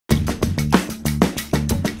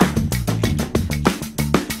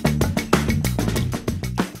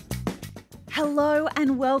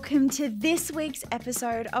and welcome to this week's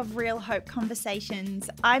episode of Real Hope Conversations.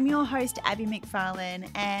 I'm your host, Abby McFarlane,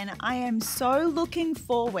 and I am so looking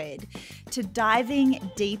forward to diving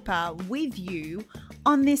deeper with you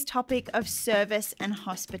on this topic of service and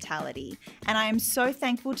hospitality. And I am so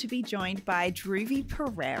thankful to be joined by Druvi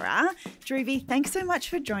Perera. Druvi, thanks so much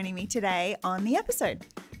for joining me today on the episode.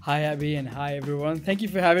 Hi, Abby, and hi, everyone. Thank you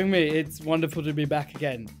for having me. It's wonderful to be back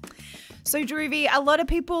again. So, Druvi, a lot of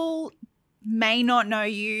people may not know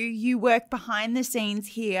you. You work behind the scenes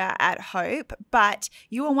here at Hope, but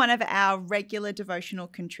you are one of our regular devotional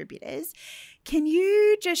contributors. Can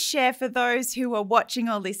you just share for those who are watching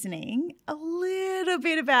or listening a little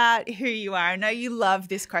bit about who you are? I know you love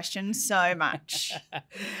this question so much.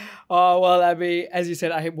 Oh, well, Abby, as you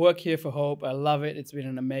said, I work here for Hope. I love it. It's been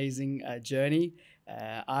an amazing journey.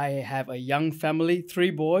 I have a young family, 3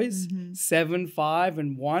 boys, 7, 5,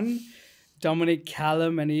 and 1. Dominic,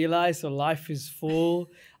 Callum, and Eli. So life is full.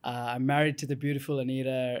 I'm married to the beautiful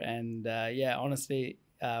Anita. And honestly,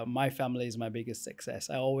 my family is my biggest success.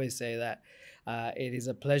 I always say that. It is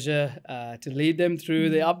a pleasure to lead them through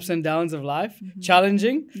the ups and downs of life.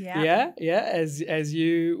 Challenging. Yeah, as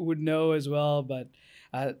you would know as well. But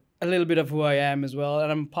a little bit of who I am as well.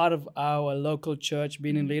 And I'm part of our local church,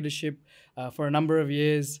 been in leadership for a number of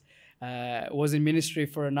years. Was in ministry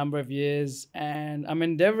for a number of years, and I'm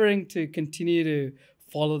endeavoring to continue to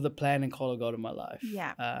follow the plan and call of God in my life.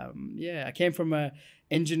 I came from an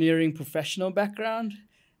engineering professional background,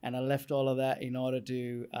 and I left all of that in order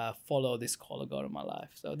to follow this call of God in my life.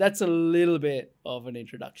 So that's a little bit of an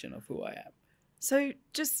introduction of who I am. So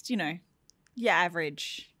just, your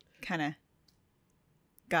average kind of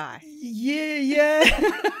guy. Yeah.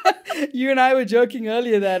 You and I were joking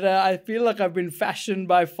earlier that I feel like I've been fashioned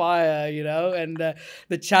by fire, and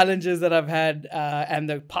the challenges that I've had and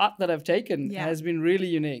the path that I've taken has been really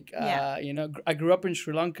unique. I grew up in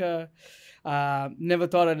Sri Lanka. Never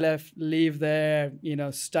thought I'd leave there.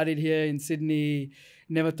 Studied here in Sydney.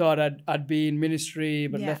 Never thought I'd be in ministry,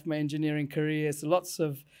 but left my engineering career. So lots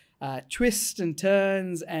of twists and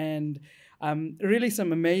turns and really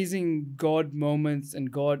some amazing God moments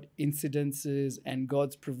and God incidences and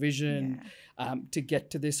God's provision to get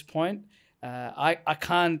to this point. I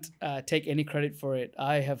can't take any credit for it.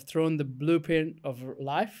 I have thrown the blueprint of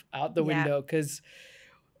life out the window because,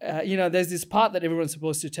 there's this part that everyone's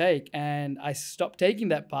supposed to take, and I stopped taking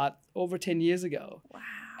that part over 10 years ago. Wow.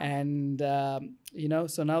 And,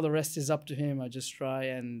 so now the rest is up to Him. I just try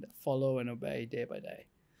and follow and obey day by day.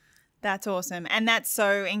 That's awesome. And that's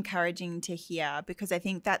so encouraging to hear, because I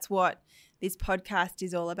think that's what this podcast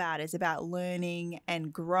is all about, is about learning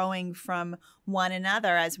and growing from one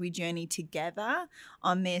another as we journey together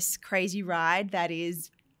on this crazy ride that is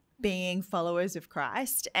being followers of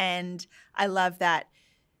Christ. And I love that,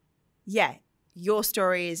 your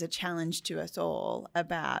story is a challenge to us all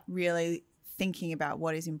about really thinking about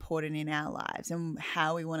what is important in our lives and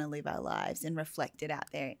how we want to live our lives and reflect it out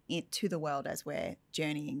there to the world as we're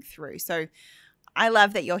journeying through. So I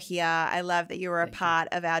love that you're here. I love that you're a part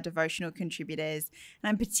of our devotional contributors. And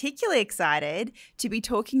I'm particularly excited to be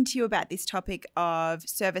talking to you about this topic of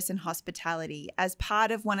service and hospitality as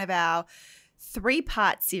part of one of our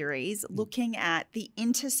 3-part series looking at the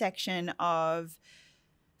intersection of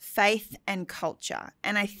faith and culture.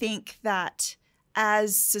 And I think that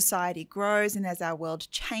as society grows and as our world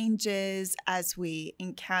changes, as we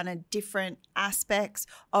encounter different aspects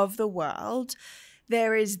of the world,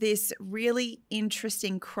 there is this really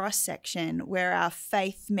interesting cross-section where our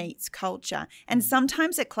faith meets culture. And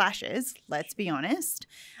sometimes it clashes, let's be honest.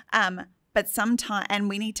 But sometimes, and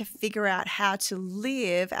we need to figure out how to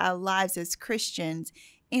live our lives as Christians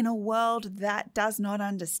in a world that does not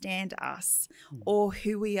understand us or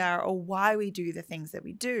who we are or why we do the things that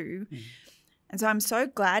we do. And so I'm so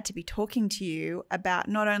glad to be talking to you about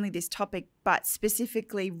not only this topic, but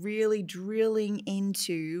specifically really drilling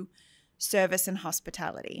into service and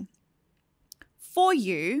hospitality. For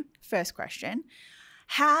you, first question,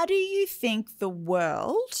 how do you think the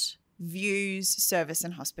world views service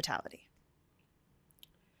and hospitality?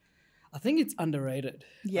 I think it's underrated.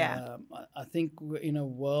 Yeah. I think we're in a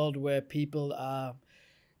world where people are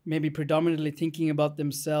maybe predominantly thinking about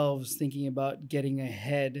themselves, thinking about getting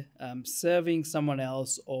ahead, serving someone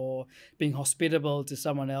else or being hospitable to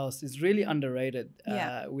someone else is really underrated.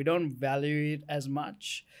 We don't value it as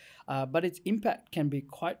much. but its impact can be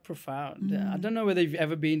quite profound. I don't know whether you've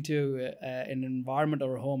ever been to an environment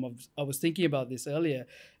or a home. I was thinking about this earlier,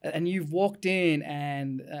 and you've walked in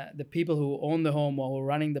and the people who own the home or who are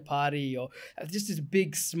running the party or just this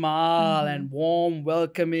big smile and warm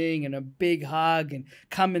welcoming and a big hug and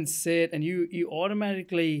come and sit, and you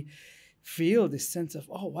automatically feel this sense of,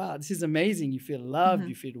 oh, wow, this is amazing. You feel loved,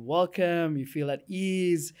 you feel welcome, you feel at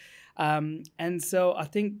ease. And so I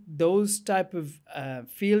think those type of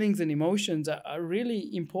feelings and emotions are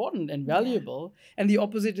really important and valuable. And the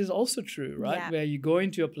opposite is also true, right? Yeah. Where you go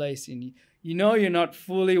into a place and you know you're not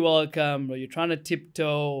fully welcome, or you're trying to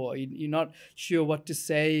tiptoe, or you're not sure what to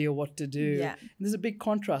say or what to do. Yeah. And there's a big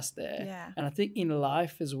contrast there. Yeah. And I think in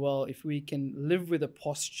life as well, if we can live with a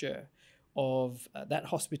posture of that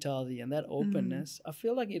hospitality and that openness, I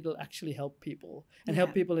feel like it'll actually help people and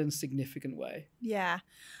help people in a significant way. Yeah.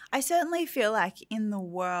 I certainly feel like in the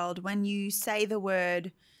world, when you say the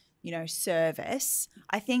word, service,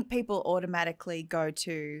 I think people automatically go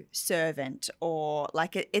to servant, or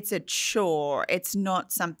like it's a chore. It's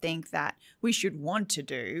not something that we should want to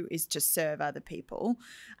do, is to serve other people.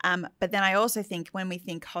 But then I also think when we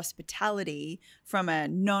think hospitality from a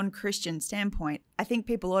non-Christian standpoint, I think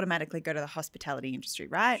people automatically go to the hospitality industry,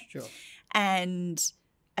 right? Sure. And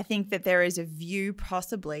I think that there is a view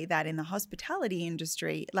possibly that in the hospitality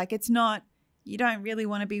industry, like it's not, you don't really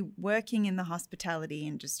want to be working in the hospitality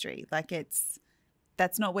industry. Like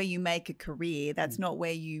that's not where you make a career. That's not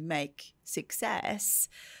where you make success.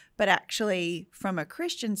 But actually, from a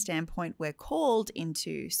Christian standpoint, we're called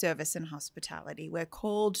into service and hospitality. We're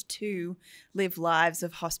called to live lives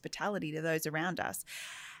of hospitality to those around us.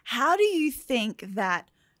 How do you think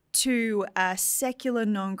that to a secular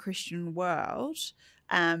non-Christian world,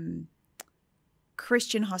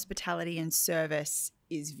 Christian hospitality and service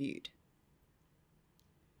is viewed?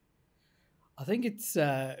 I think it's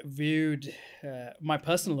viewed. My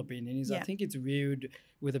personal opinion is, I think it's viewed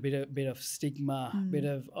with a bit of stigma, bit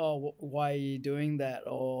of, oh, why are you doing that,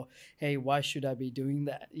 or hey, why should I be doing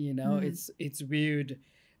that? It's viewed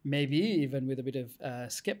maybe even with a bit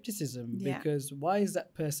of skepticism, because why is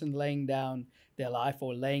that person laying down their life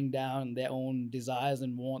or laying down their own desires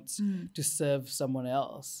and wants to serve someone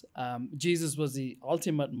else? Jesus was the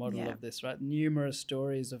ultimate model of this, right? Numerous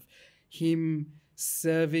stories of him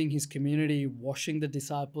serving his community, washing the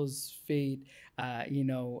disciples' feet,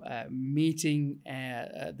 meeting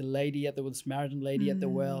the lady the Samaritan lady at the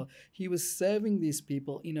well. He was serving these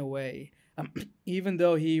people in a way, even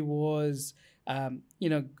though he was,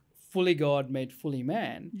 fully God made fully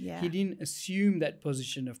man. He didn't assume that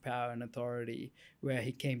position of power and authority where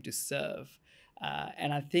he came to serve.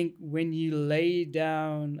 And I think when you lay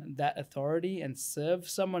down that authority and serve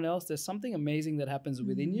someone else, there's something amazing that happens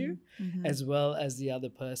within you as well as the other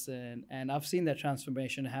person. And I've seen that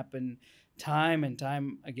transformation happen time and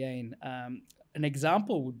time again. An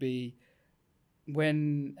example would be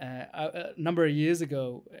when a number of years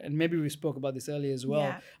ago, and maybe we spoke about this earlier as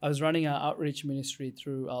well, I was running our outreach ministry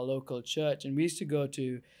through our local church, and we used to go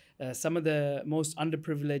to some of the most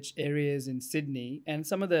underprivileged areas in Sydney, and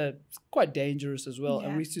some of the quite dangerous as well.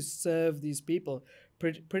 And we used to serve these people,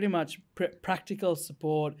 pretty much practical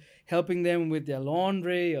support, helping them with their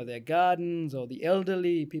laundry or their gardens, or the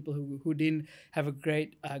elderly, people who didn't have a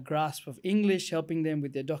great grasp of English, helping them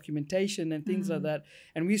with their documentation and things like that.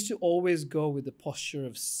 And we used to always go with the posture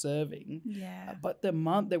of serving. But the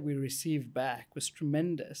amount that we received back was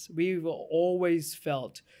tremendous. We always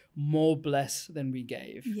felt more blessed than we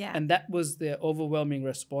gave. And that was the overwhelming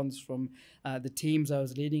response from the teams I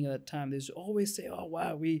was leading at the time. They always say, oh,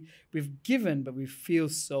 wow, we've given, but we feel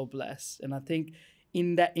so blessed. And I think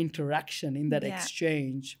in that interaction, in that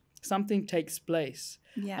exchange, something takes place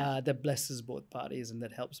that blesses both parties and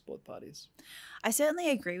that helps both parties. I certainly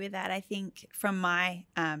agree with that. I think from my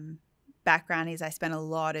background is I spent a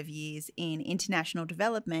lot of years in international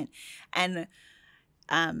development, and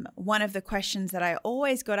one of the questions that I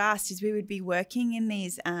always got asked is we would be working in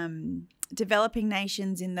these developing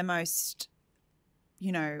nations in the most,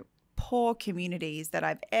 poor communities that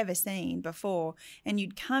I've ever seen before. And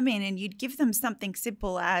you'd come in and you'd give them something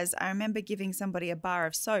simple as, I remember giving somebody a bar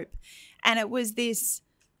of soap. And it was this,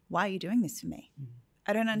 why are you doing this for me?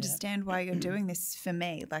 I don't understand why you're doing this for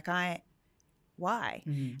me. Why?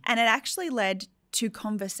 And it actually led to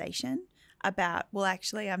conversation about, well,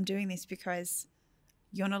 actually, I'm doing this because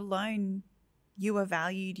you're not alone. You are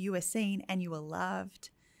valued, you are seen, and you are loved,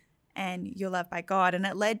 and you're loved by God. And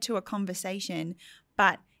it led to a conversation,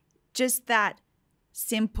 but just that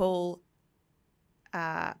simple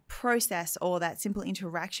process or that simple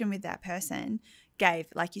interaction with that person gave,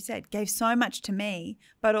 like you said, gave so much to me,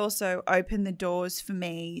 but also opened the doors for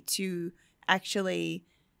me to actually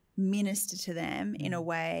minister to them in a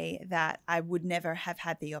way that I would never have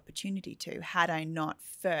had the opportunity to had I not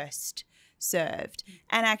first served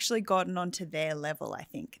and actually gotten onto their level. I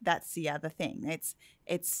think that's the other thing.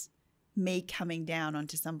 It's me coming down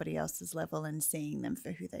onto somebody else's level and seeing them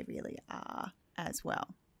for who they really are as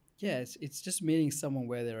well. yeah, it's just meeting someone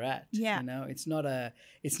where they're at. Yeah. You know, it's not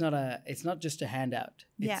just a handout.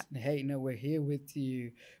 Yeah. It's, hey, no, we're here with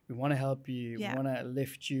you. We want to help you. Yeah. We want to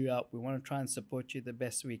lift you up. We want to try and support you the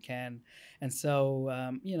best we can. And so,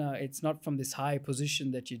 you know, it's not from this high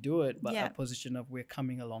position that you do it, but Yeah. a position of we're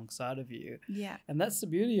coming alongside of you. Yeah. And that's the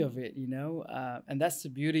beauty of it, you know. And that's the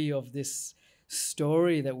beauty of this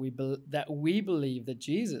story that we believe that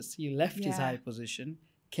Jesus, he left his Yeah. high position,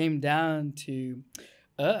 came down to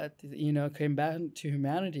earth, you know, came back to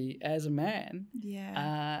humanity as a man.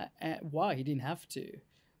 Yeah. Why? He didn't have to,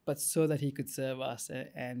 but so that he could serve us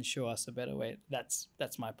and show us a better way. That's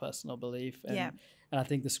my personal belief. And, Yeah. and I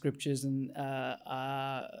think the scriptures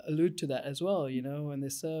allude to that as well, you know, and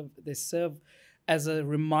they serve as a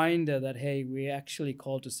reminder that, hey, we're actually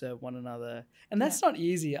called to serve one another. And that's not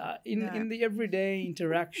easy. In the everyday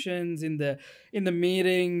interactions, in the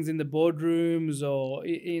meetings, in the boardrooms, or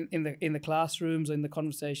in the classrooms, or in the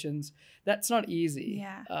conversations, that's not easy.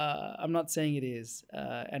 Yeah. I'm not saying it is.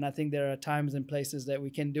 And I think there are times and places that we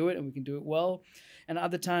can do it and we can do it well. And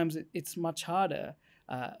other times it's much harder.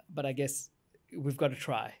 But I guess we've got to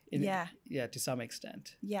try. To some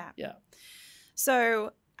extent. Yeah. Yeah.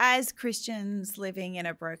 So, as Christians living in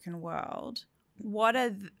a broken world, what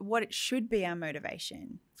should be our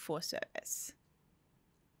motivation for service?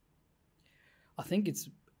 I think it's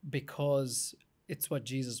because it's what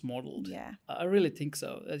Jesus modeled. Yeah. I really think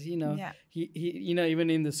so. As you know, he you know, even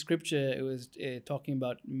in the scripture, it was talking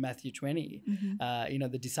about Matthew 20. Mm-hmm. You know,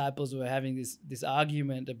 the disciples were having this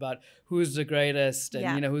argument about who's the greatest,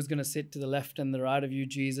 and you know, who's going to sit to the left and the right of you,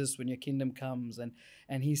 Jesus, when your kingdom comes.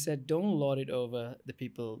 And he said, don't lord it over the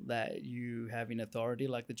people that you have in authority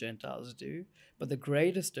like the Gentiles do, but the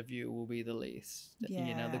greatest of you will be the least. Yeah.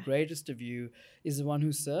 You know, the greatest of you is the one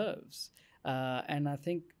who serves. And I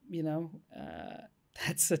think, you know,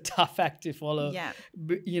 that's a tough act to follow. Yeah.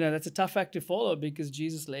 You know, that's a tough act to follow because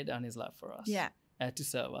Jesus laid down his life for us. Yeah. To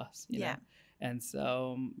serve us. You know? And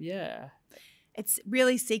so, it's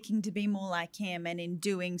really seeking to be more like him. And in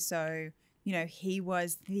doing so, you know, he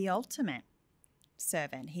was the ultimate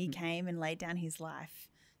servant. He came and laid down his life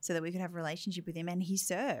so that we could have a relationship with him. And he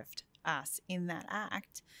served us in that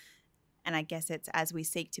act. And I guess it's as we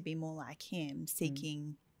seek to be more like him,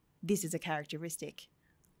 seeking this is a characteristic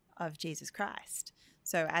of Jesus Christ.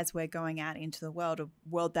 So as we're going out into the world, a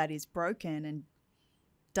world that is broken and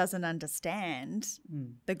doesn't understand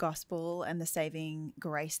the gospel and the saving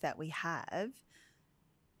grace that we have,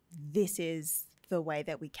 this is the way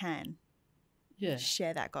that we can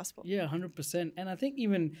share that gospel. Yeah, 100%. And I think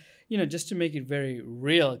even, you know, just to make it very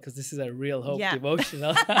real, because this is a real hope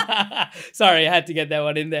devotional. Sorry, I had to get that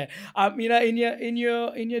one in there. You know, in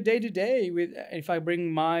your day to day, with if I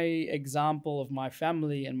bring my example of my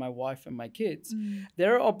family and my wife and my kids,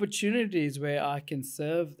 there are opportunities where I can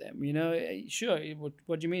serve them. You know, sure.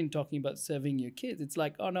 What do you mean talking about serving your kids? It's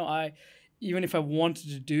like, oh no, even if I wanted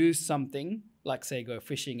to do something, like say go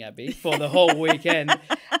fishing, Abby, for the whole weekend,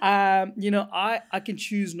 you know, I can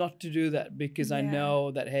choose not to do that because I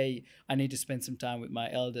know that, hey, I need to spend some time with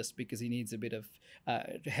my eldest because he needs a bit of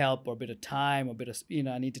help or a bit of time or a bit of, you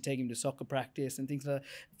know, I need to take him to soccer practice and things like that.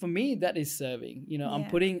 For me, that is serving. You know, I'm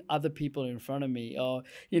putting other people in front of me. Or,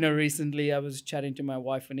 you know, recently I was chatting to my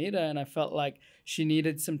wife, Anita, and I felt like she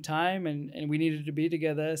needed some time and we needed to be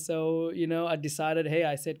together. So, you know, I decided, hey,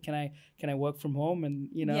 I said, can I work from home and,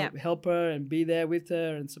 you know, help her and be there with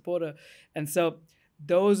her and support her. And so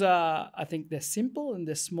those are, I think they're simple and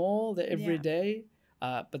they're small, they're everyday,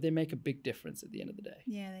 but they make a big difference at the end of the day.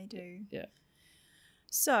 Yeah, they do. Yeah.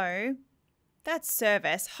 So that's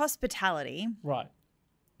service. Hospitality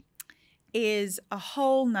is a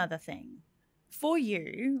whole nother thing. For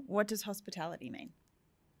you, what does hospitality mean?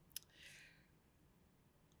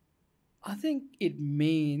 I think it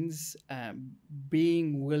means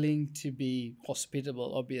being willing to be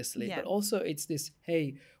hospitable, obviously, but also it's this,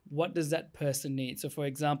 hey, what does that person need? So, for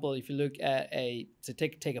example, if you look at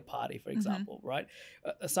take a party, for example, right?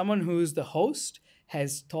 Someone who's the host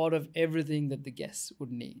has thought of everything that the guests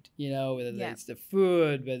would need, you know, whether it's the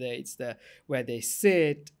food, whether it's where they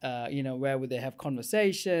sit, you know, where would they have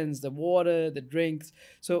conversations, the water, the drinks.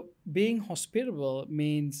 So being hospitable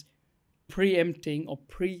means preempting or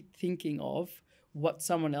pre-thinking of what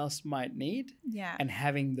someone else might need and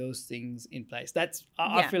having those things in place. That's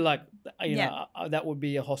I feel like, you know, that would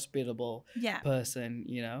be a hospitable person,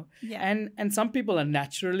 you know. And some people are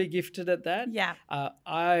naturally gifted at that.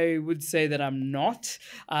 I would say that I'm not.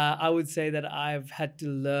 I would say that I've had to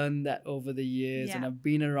learn that over the years, and I've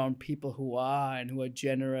been around people who are and who are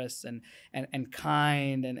generous and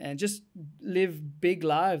kind and just live big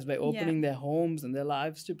lives by opening their homes and their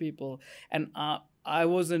lives to people. And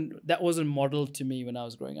that wasn't modeled to me when I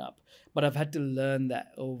was growing up, but I've had to learn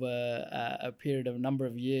that over a period of a number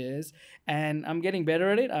of years, and I'm getting better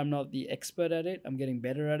at it. I'm not the expert at it. I'm getting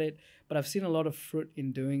better at it, but I've seen a lot of fruit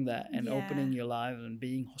in doing that and opening your life and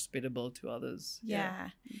being hospitable to others. Yeah.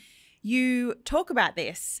 You talk about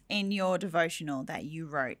this in your devotional that you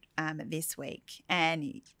wrote this week,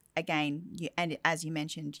 and again, and as you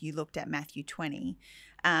mentioned, you looked at Matthew 20,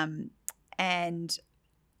 and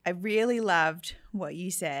I really loved what you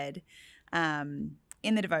said in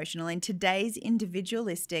the devotional. In today's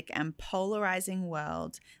individualistic and polarizing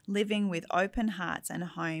world, living with open hearts and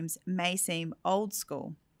homes may seem old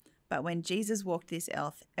school. But when Jesus walked this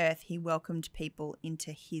earth, he welcomed people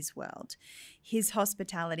into his world. His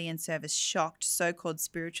hospitality and service shocked so-called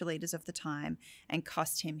spiritual leaders of the time and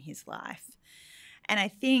cost him his life. And I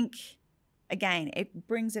think, again, it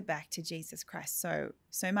brings it back to Jesus Christ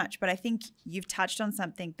so much. But I think you've touched on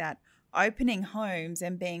something, that opening homes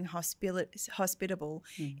and being hospitable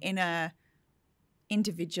in a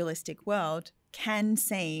individualistic world can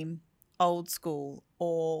seem old school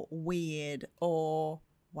or weird, or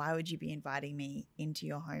why would you be inviting me into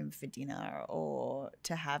your home for dinner or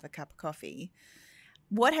to have a cup of coffee?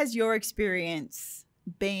 What has your experience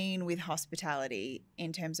been with hospitality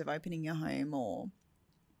in terms of opening your home or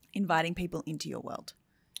inviting people into your world?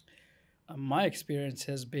 My experience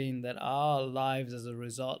has been that our lives as a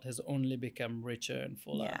result has only become richer and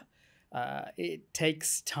fuller. It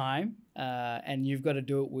takes time, and you've got to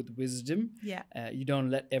do it with wisdom. You don't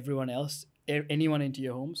let anyone into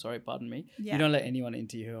your home. Sorry, pardon me. You don't let anyone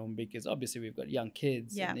into your home, because obviously we've got young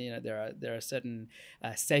kids, and there are certain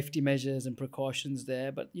safety measures and precautions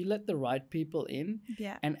there. But you let the right people in,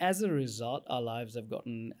 and as a result, our lives have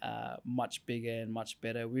gotten much bigger and much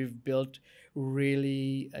better. We've built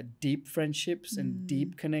really deep friendships and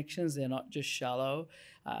deep connections. They're not just shallow.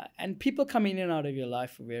 And people come in and out of your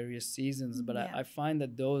life for various seasons. But I find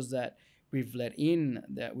that those that we've let in,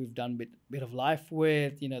 that we've done bit of life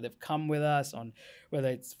with, they've come with us on whether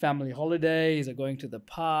it's family holidays or going to the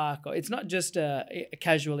park, or it's not just a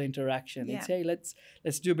casual interaction. It's, hey, let's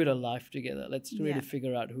do a bit of life together. Let's really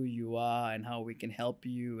figure out who you are and how we can help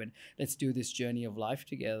you, and let's do this journey of life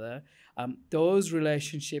together. Those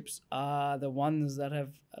relationships are the ones that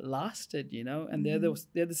have lasted, and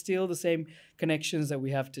they're still the same connections that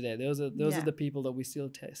we have today. Those are the people that we still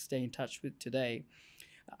stay in touch with today.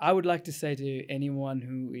 I would like to say to anyone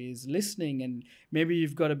who is listening, and maybe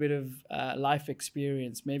you've got a bit of life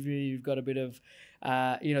experience, maybe you've got a bit of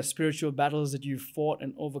spiritual battles that you've fought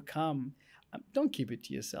and overcome, don't keep it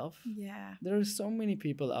to yourself. There are so many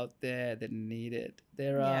people out there that need it.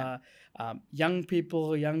 There are young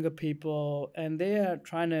people, younger people, and they are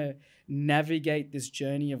trying to navigate this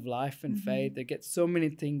journey of life and faith. They get so many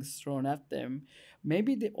things thrown at them.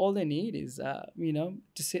 Maybe all they need is, to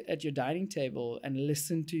sit at your dining table and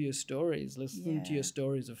listen to your stories, to your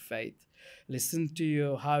stories of faith, listen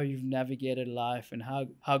to how you've navigated life, and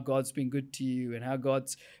how God's been good to you, and how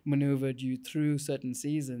God's maneuvered you through certain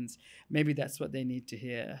seasons. Maybe that's what they need to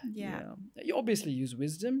hear. You obviously use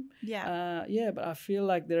wisdom. But I feel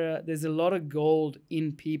like there's a lot of gold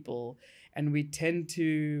in people, and we tend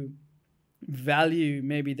to value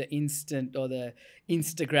maybe the instant or the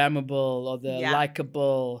Instagrammable or the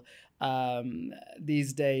likable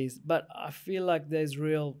these days. But I feel like there's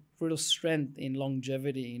real strength in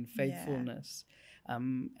longevity, in faithfulness.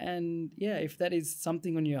 If that is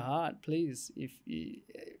something on your heart, please,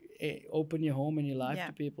 open your home and your life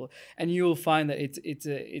to people, and you will find that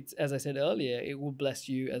it's as I said earlier, it will bless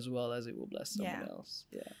you as well as it will bless someone else.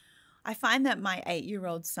 I find that my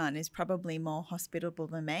 8-year-old son is probably more hospitable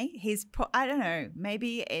than me. I don't know,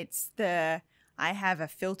 maybe it's I have a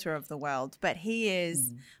filter of the world, but he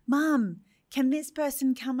is, Mum, can this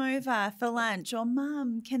person come over for lunch? Or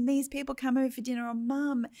Mum, can these people come over for dinner? Or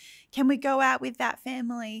Mum, can we go out with that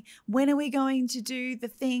family? When are we going to do the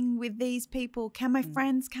thing with these people? Can my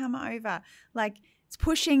friends come over? Like, it's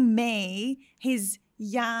pushing me, his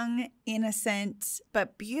young, innocent,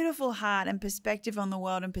 but beautiful heart and perspective on the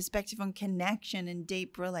world and perspective on connection and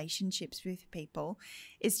deep relationships with people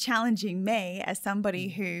is challenging me as somebody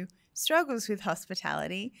who struggles with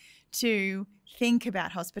hospitality to think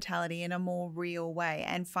about hospitality in a more real way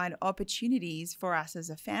and find opportunities for us as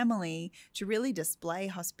a family to really display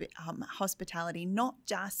hospitality, not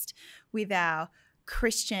just with our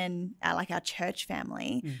Christian, like our church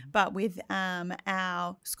family, but with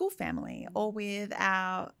our school family or with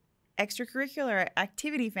our extracurricular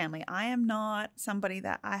activity family. I am not somebody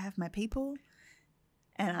that I have my people,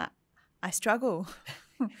 and I struggle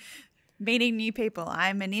meeting new people.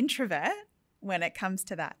 I'm an introvert when it comes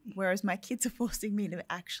to that, whereas my kids are forcing me to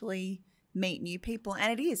actually meet new people.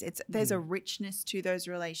 And there's a richness to those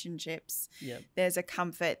relationships. Yep. There's a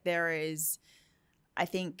comfort. I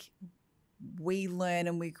think we learn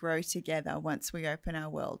and we grow together once we open our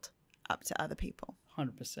world up to other people.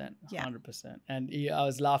 100%. Yeah. 100%. And I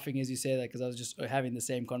was laughing as you say that because I was just having the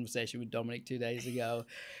same conversation with Dominic 2 days ago.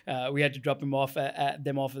 We had to drop them off at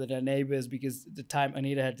their neighbors because the time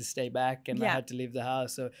Anita had to stay back and I had to leave the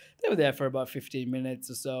house. So they were there for about 15 minutes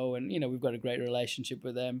or so. And, we've got a great relationship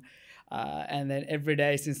with them. And then every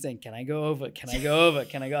day since then, can I go over? Can I go over?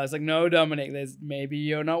 Can I go? I was like, no, Dominic, maybe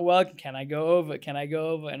you're not welcome. Can I go over? Can I go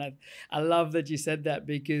over? And I love that you said that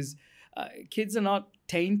because kids are not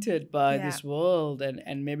tainted by this world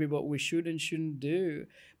and maybe what we should and shouldn't do.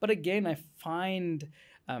 But again, I find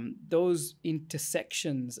those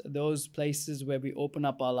intersections, those places where we open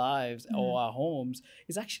up our lives or our homes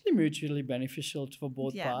is actually mutually beneficial for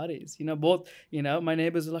both parties. My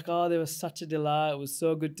neighbors were like, oh, they were such a delight. It was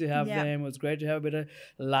so good to have them. It was great to have a bit of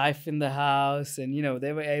life in the house. And,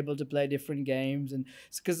 they were able to play different games. And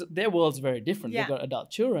because their world's very different. They've got adult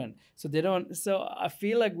children. So so I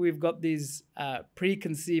feel like we've got these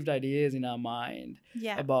preconceived ideas in our mind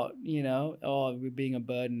about, we're being a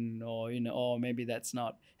burden or, or maybe that's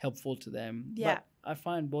not helpful to them. Yeah. But I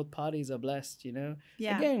find both parties are blessed,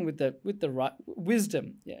 Yeah. Again, with the right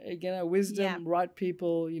wisdom. Yeah. Again, wisdom, right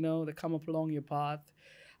people, that come up along your path.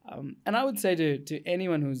 And I would say to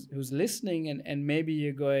anyone who's listening and maybe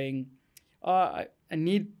you're going, oh, I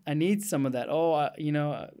need some of that. Oh,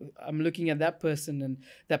 I'm looking at that person and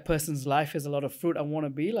that person's life has a lot of fruit. I want to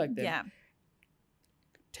be like them. Yeah.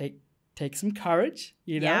 Take some courage,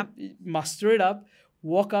 muster it up,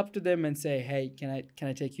 walk up to them and say, hey, can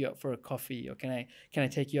I take you out for a coffee, or can I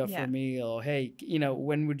take you out for a meal, or hey,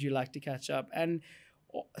 when would you like to catch up? And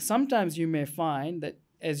sometimes you may find that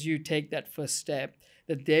as you take that first step,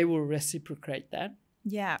 that they will reciprocate that.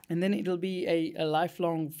 Yeah. And then it'll be a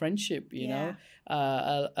lifelong friendship, know.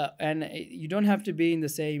 And you don't have to be in the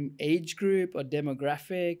same age group or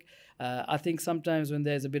demographic. I think sometimes when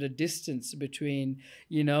there's a bit of distance between,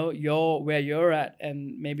 where you're at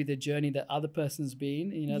and maybe the journey that other person's been,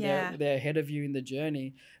 they're ahead of you in the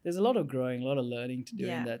journey. There's a lot of growing, a lot of learning to do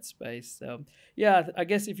in that space. So, I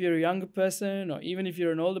guess if you're a younger person or even if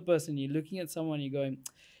you're an older person, you're looking at someone, you're going,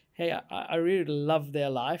 hey, I really love their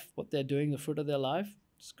life, what they're doing, the fruit of their life.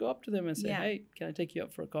 Just go up to them and say, hey, can I take you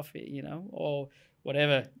out for a coffee, or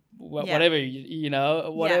whatever, whatever,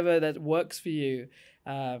 whatever that works for you.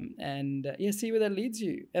 See where that leads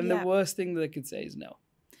you. And the worst thing that they could say is no.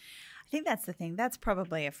 I think that's the thing. That's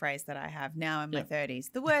probably a phrase that I have now in my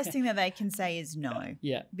 30s. The worst thing that they can say is no.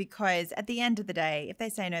 Yeah. Because at the end of the day, if they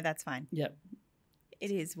say no, that's fine. Yeah.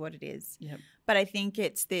 It is what it is. Yeah. But I think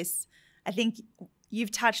I think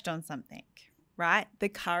you've touched on something, right? The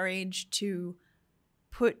courage to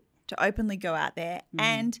openly go out there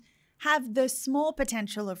and have the small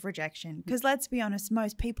potential of rejection. Because let's be honest,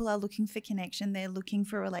 most people are looking for connection. They're looking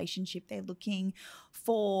for a relationship. They're looking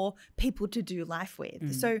for people to do life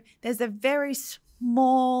with. So there's a very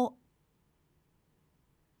small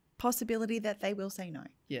possibility that they will say no.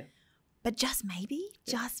 Yeah. But just maybe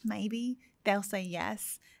they'll say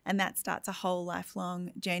yes. And that starts a whole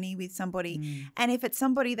lifelong journey with somebody. And if it's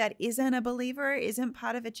somebody that isn't a believer, isn't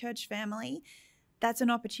part of a church family, that's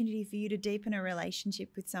an opportunity for you to deepen a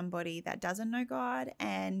relationship with somebody that doesn't know God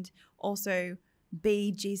and also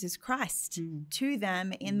be Jesus Christ to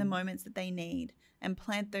them in the moments that they need and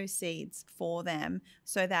plant those seeds for them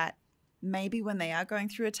so that maybe when they are going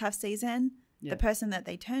through a tough season, the person that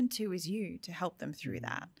they turn to is you to help them through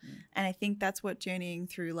that. And I think that's what journeying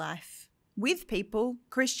through life with people,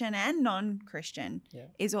 Christian and non-Christian,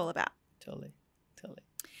 is all about. Totally.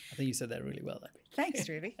 I think you said that really well, Abby. Thanks,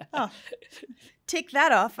 Druvi. Oh, tick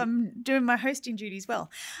that off. I'm doing my hosting duties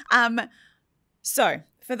well. So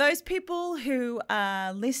for those people who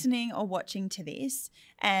are listening or watching to this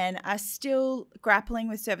and are still grappling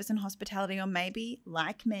with service and hospitality, or maybe,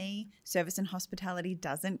 like me, service and hospitality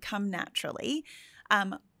doesn't come naturally,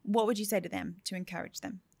 what would you say to them to encourage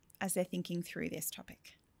them as they're thinking through this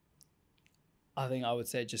topic? I think I would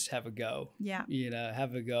say just have a go. Yeah.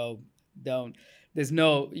 Have a go.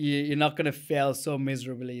 You're not going to fail so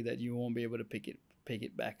miserably that you won't be able to pick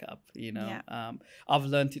it back up, I've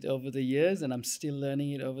learned it over the years and I'm still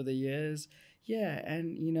learning it over the years.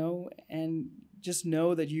 And just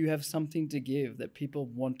know that you have something to give, that people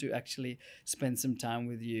want to actually spend some time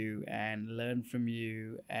with you and learn from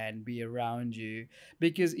you and be around you,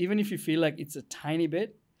 because even if you feel like it's a tiny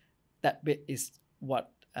bit, that bit is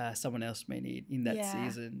what someone else may need in that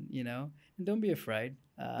season, and don't be afraid.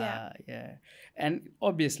 Yeah. And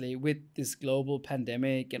obviously with this global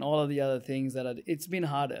pandemic and all of the other things it's been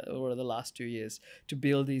harder over the last 2 years to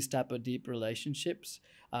build these type of deep relationships,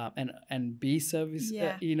 and be service,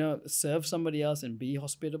 serve somebody else and be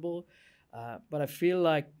hospitable. But I feel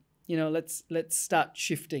like, let's start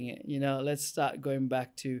shifting it. Let's start going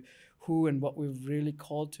back to who and what we're really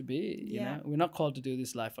called to be. You know, we're not called to do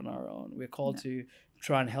this life on our own. We're called to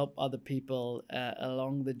try and help other people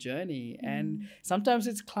along the journey. And sometimes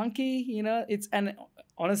it's clunky, and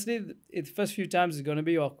honestly, the first few times it's going to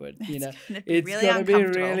be awkward. It's going to be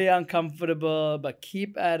really uncomfortable, but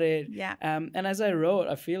keep at it. Yeah. And as I wrote,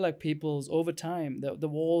 I feel like over time, the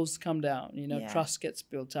walls come down, trust gets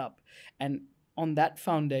built up. And on that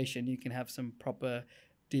foundation, you can have some proper,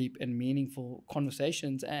 deep and meaningful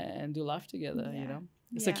conversations and do life together,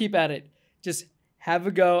 So keep at it. Just have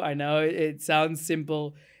a go. I know it sounds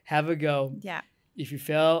simple. Have a go. Yeah. If you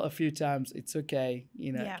fail a few times, it's okay.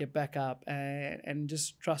 Get back up and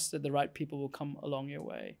just trust that the right people will come along your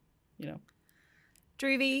way.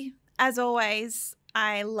 Druvi, as always,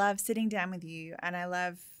 I love sitting down with you, and I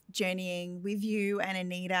love journeying with you and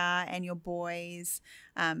Anita and your boys.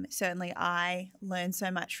 Certainly I learn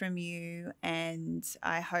so much from you, and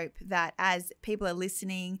I hope that as people are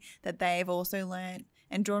listening, that they've also learned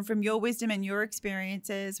and drawn from your wisdom and your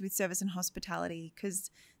experiences with service and hospitality,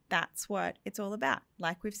 because that's what it's all about.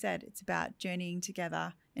 Like we've said, it's about journeying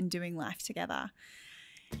together and doing life together.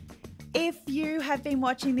 If you have been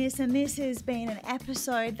watching this and this has been an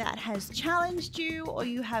episode that has challenged you, or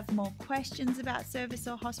you have more questions about service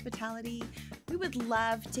or hospitality, we would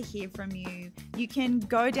love to hear from you. You can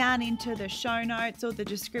go down into the show notes or the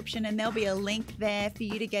description, and there'll be a link there for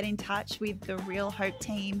you to get in touch with the Real Hope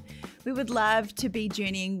team. We would love to be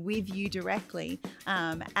journeying with you directly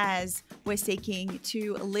as we're seeking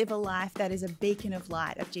to live a life that is a beacon of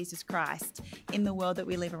light of Jesus Christ in the world that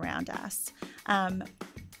we live around us.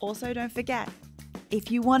 Also, don't forget, if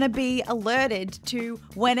you want to be alerted to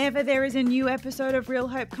whenever there is a new episode of Real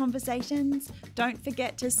Hope Conversations, don't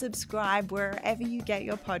forget to subscribe wherever you get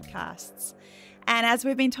your podcasts. And as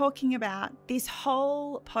we've been talking about, this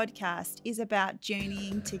whole podcast is about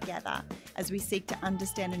journeying together as we seek to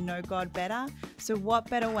understand and know God better. So what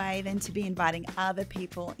better way than to be inviting other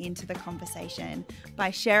people into the conversation by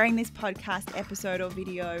sharing this podcast episode or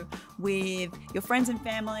video with your friends and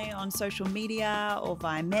family on social media or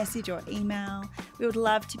via message or email. We would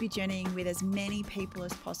love to be journeying with as many people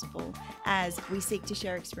as possible as we seek to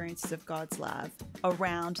share experiences of God's love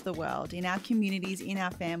around the world, in our communities, in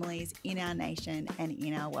our families, in our nation, and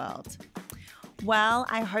in our world. Well,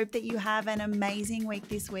 I hope that you have an amazing week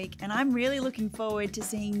this week, and I'm really looking forward to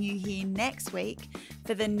seeing you here next week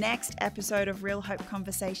for the next episode of Real Hope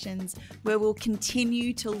Conversations, where we'll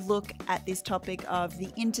continue to look at this topic of the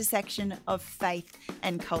intersection of faith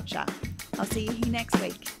and culture. I'll see you here next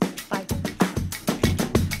week.